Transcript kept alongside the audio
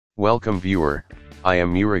Welcome viewer, I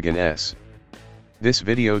am Murugan S. This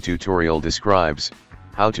video tutorial describes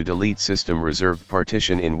how to delete system reserved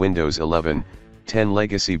partition in Windows 11, 10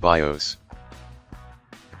 Legacy BIOS.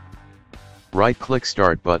 Right-click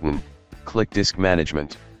Start button, click Disk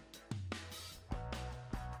Management.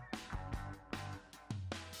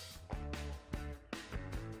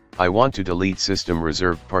 I want to delete system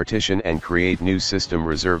reserved partition and create new system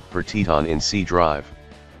reserved partition in C drive.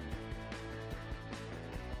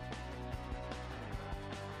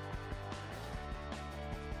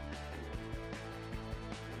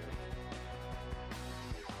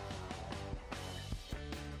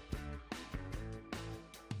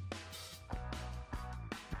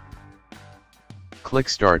 Click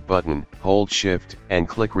Start button, hold Shift, and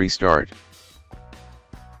click Restart.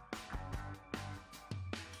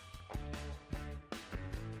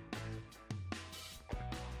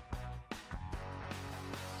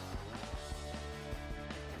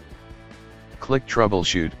 Click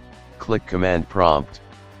Troubleshoot, click Command Prompt.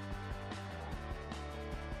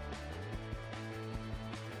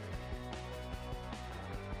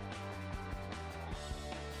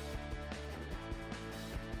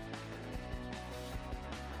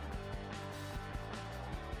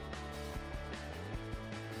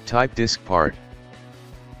 Type disk part.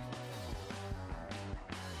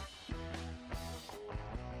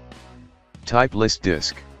 Type list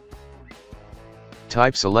disk.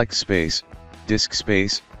 Type select space, disk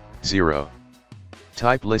space, 0.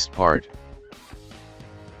 Type list part.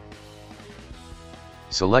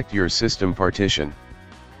 Select your system partition.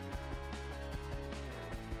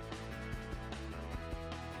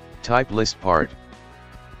 Type list part.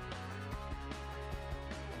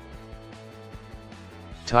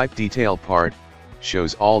 Type detail part,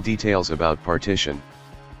 shows all details about partition.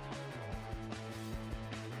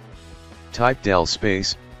 Type del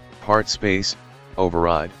space, part space,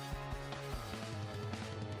 override.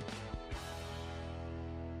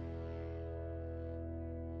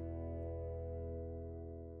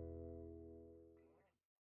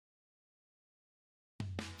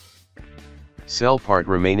 Cell part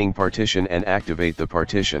remaining partition and activate the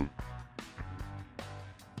partition.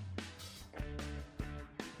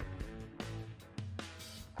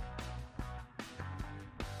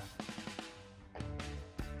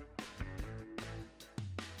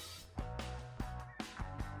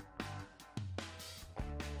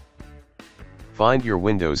 Find your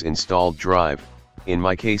Windows installed drive, in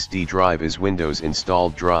my case D drive is Windows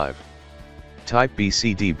installed drive. Type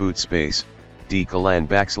bcd boot space,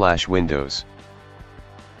 d:\Windows.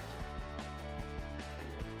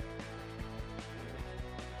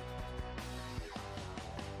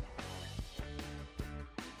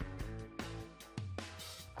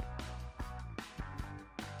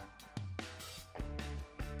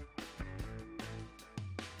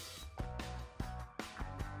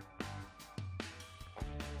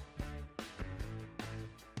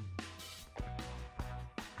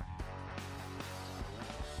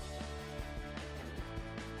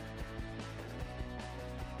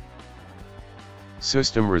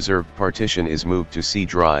 System reserved partition is moved to C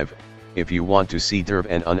drive. If you want to reserve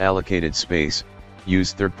an unallocated space,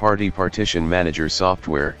 use third-party partition manager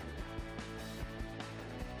software.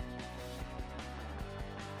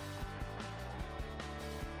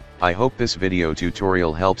 I hope this video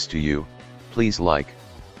tutorial helps to you. Please like,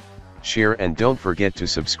 share and don't forget to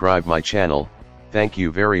subscribe my channel. Thank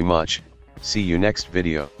you very much. See you next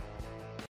video.